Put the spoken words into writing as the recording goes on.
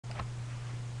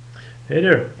Hey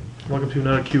there, welcome to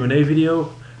another Q&A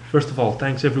video. First of all,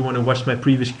 thanks everyone who watched my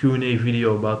previous Q&A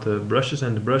video about the brushes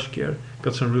and the brush care.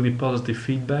 Got some really positive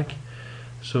feedback,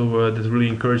 so that really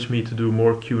encouraged me to do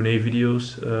more Q&A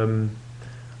videos.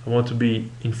 I want to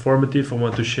be informative, I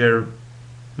want to share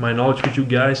my knowledge with you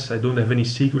guys. I don't have any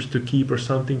secrets to keep or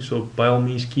something, so by all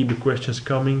means keep the questions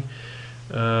coming.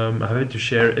 I'm happy to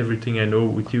share everything I know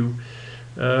with you.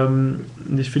 In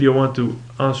this video I want to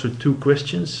answer two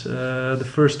questions. The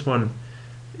first one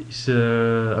is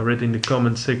I read in the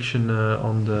comment section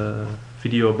on the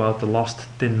video about the last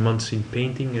 10 months in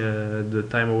painting, the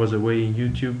time I was away on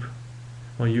YouTube.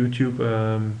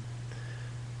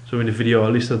 So in the video I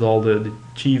listed all the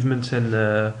achievements and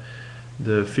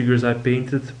the figures I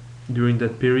painted during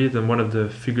that period, and one of the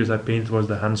figures I painted was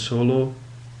the Han Solo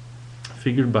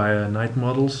figure by Night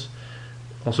Models.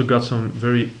 Also got some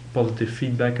very positive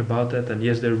feedback about that, and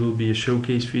yes, there will be a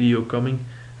showcase video coming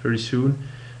very soon.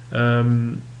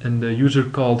 And the user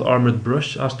called Armored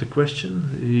Brush asked a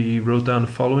question. He wrote down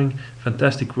the following: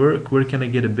 fantastic work, where can I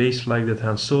get a base like that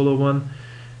Han Solo one?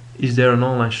 Is there an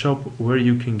online shop where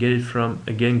you can get it from?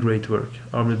 Again, great work.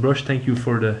 Armored Brush, thank you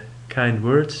for the kind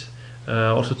words.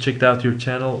 Also checked out your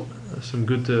channel, some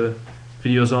good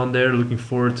videos on there. Looking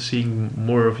forward to seeing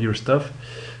more of your stuff.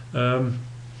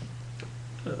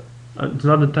 It's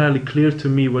not entirely clear to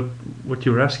me what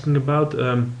you're asking about.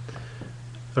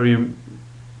 Are you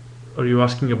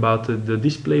asking about the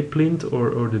display plinth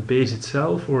or the base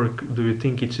itself, or do you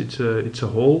think it's a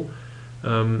whole?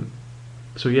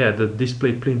 So yeah, the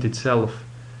display plinth itself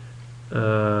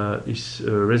is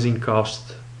resin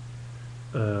cast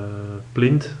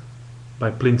plinth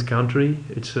by Plinth Country.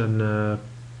 It's a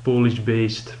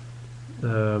Polish-based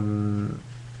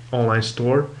online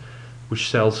store which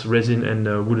sells resin and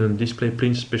wooden display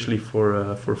plinths, especially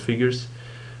for figures.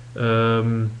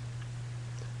 I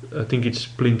think it's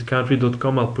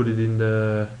plinthcountry.com. I'll put it in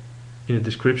the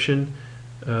description.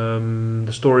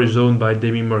 The store is owned by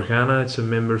Demi Morgana. It's a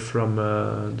member from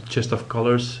the Chest of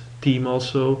Colors team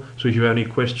also. So if you have any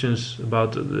questions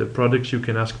about the products, you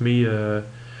can ask me.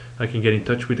 I can get in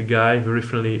touch with the guy, very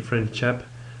friendly chap,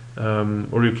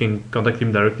 or you can contact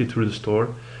him directly through the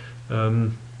store.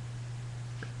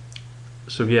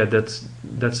 So yeah,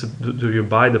 do you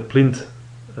buy the plinth?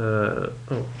 Oh,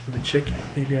 let me check.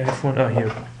 Maybe I have one. Oh,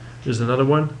 here. There's another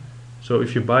one. So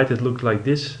if you buy it, it looks like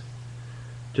this.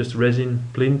 Just resin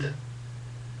plinth.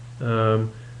 Yeah,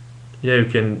 you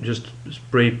can just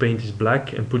spray paint this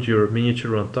black and put your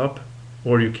miniature on top,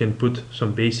 or you can put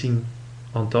some basing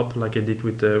on top, like I did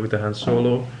with the Han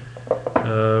Solo.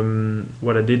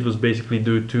 What I did was basically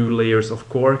do 2 layers of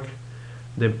cork,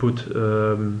 then put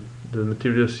the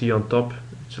material you see on top.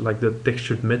 It's like the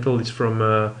textured metal. It's from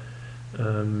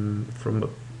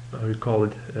how you call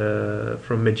it,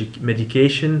 from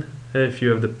medication. If you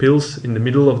have the pills, in the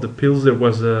middle of the pills there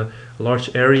was a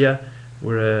large area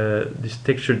where this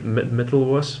textured metal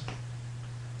was.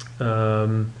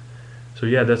 So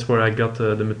yeah, that's where I got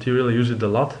the material. I use it a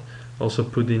lot. Also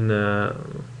put in,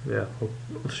 yeah,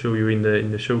 I'll show you in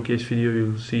the showcase video.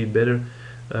 You'll see it better.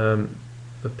 A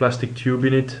plastic tube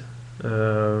in it.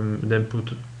 Then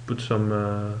put some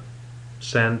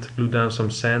sand, glue down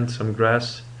some sand, some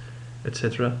grass,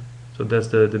 etc. So that's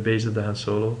the base of the Han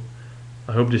Solo.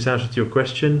 I hope this answered your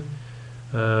question.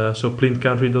 So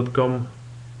plinthcountry.com,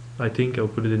 I think I'll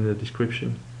put it in the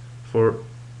description for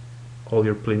all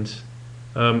your plinths.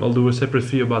 I'll do a separate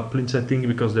video about plinths, I think,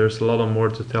 because there's a lot more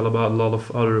to tell about, a lot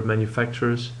of other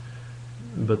manufacturers,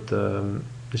 but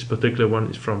this particular one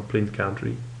is from Plinth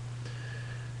Country.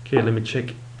 Okay, let me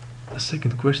check the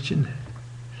second question.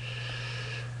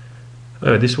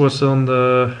 This was on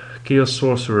the Chaos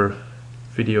Sorcerer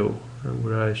video,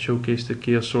 where I showcased the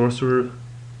Chaos Sorcerer,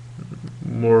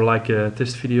 more like a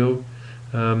test video.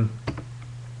 But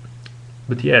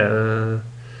yeah,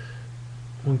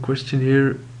 one question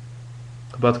here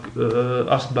about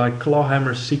asked by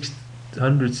Clawhammer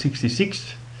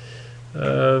 666.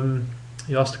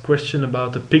 He asked a question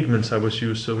about the pigments I was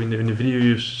using. So in the video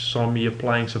you saw me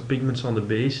applying some pigments on the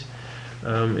base.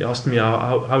 He asked me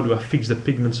how do I fix the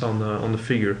pigments on the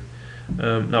figure.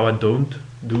 Now I don't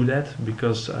do that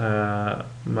because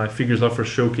my figures are for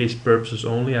showcase purposes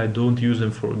only. I don't use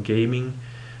them for gaming,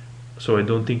 so I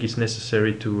don't think it's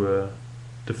necessary to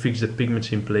fix the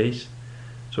pigments in place.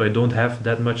 So I don't have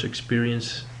that much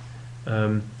experience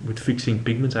with fixing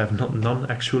pigments. I have none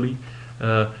actually.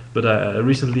 But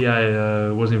recently I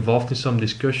was involved in some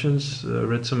discussions,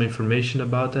 read some information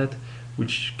about that,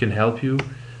 which can help you.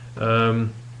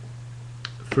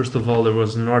 First of all, there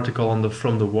was an article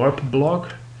from the WARP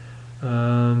blog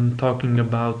talking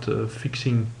about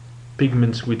fixing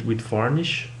pigments with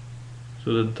varnish.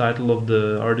 So the title of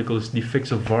the article is "The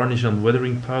Effects of Varnish on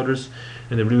Weathering Powders,"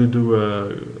 and they really do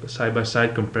a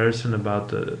side-by-side comparison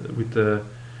about with the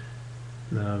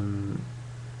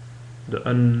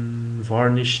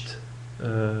unvarnished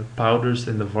powders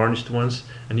and the varnished ones.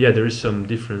 And yeah, there is some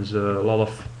difference. A lot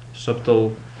of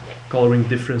subtle coloring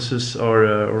differences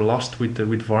are lost with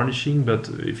varnishing. But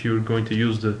if you're going to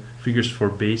use the figures for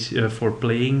for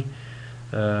playing,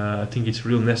 I think it's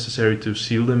real necessary to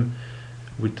seal them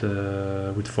with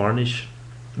varnish,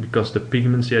 because the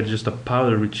pigments, yeah, just a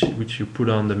powder which you put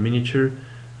on the miniature.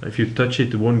 If you touch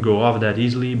it, it won't go off that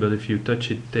easily, but if you touch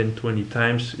it 10-20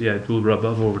 times, yeah, it will rub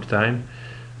off over time.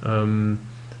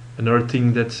 Another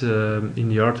thing that's in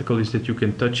the article is that you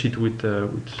can touch it with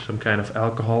some kind of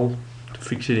alcohol to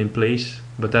fix it in place,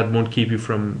 but that won't keep you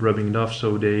from rubbing it off.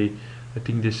 So I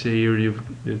think they say here you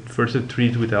first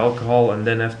treat with alcohol and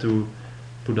then have to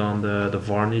put on the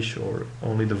varnish, or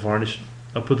only the varnish.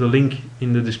 I'll put a link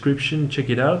in the description, check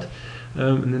it out.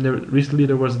 And then recently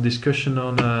there was a discussion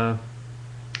on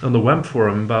the WAMP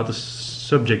forum about the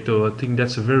subject, though I think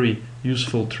that's a very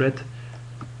useful thread.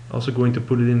 Also going to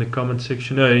put it in the comment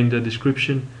section, in the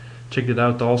description. Check it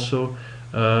out also.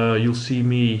 You'll see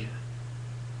me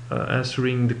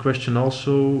answering the question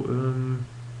also.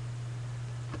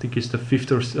 I think it's the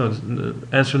fifth or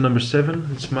answer number 7.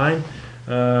 It's mine.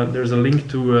 There's a link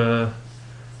to a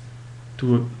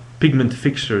pigment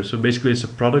fixer. So basically it's a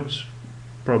product,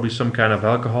 probably some kind of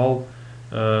alcohol,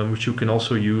 which you can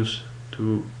also use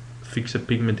to fix a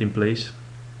pigment in place.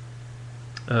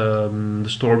 The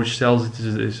store which sells it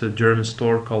is a German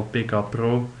store called PK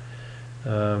Pro.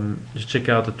 Just check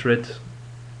out the thread,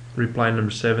 reply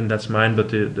number 7, that's mine, but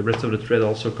the rest of the thread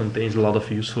also contains a lot of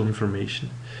useful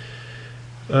information.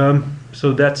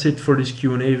 So that's it for this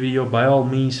Q&A video. By all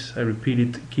means, I repeat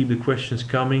it, keep the questions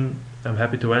coming. I'm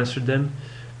happy to answer them.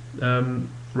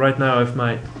 Right now I have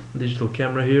my digital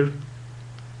camera here.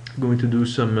 I'm going to do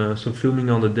some filming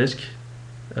on the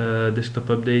desktop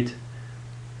update.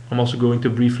 I'm also going to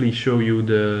briefly show you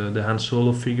the Han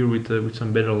Solo figure with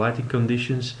some better lighting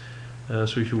conditions.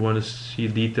 So if you want to see a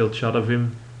detailed shot of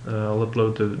him, I'll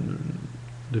upload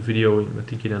the video I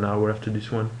think in an hour after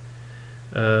this one.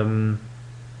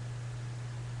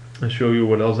 I'll show you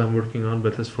what else I'm working on,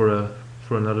 but that's for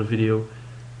another video.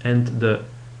 And the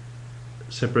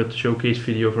separate showcase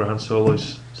video for Han Solo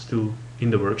is still in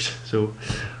the works. So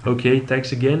okay,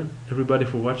 thanks again everybody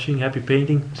for watching. Happy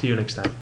painting. See you next time.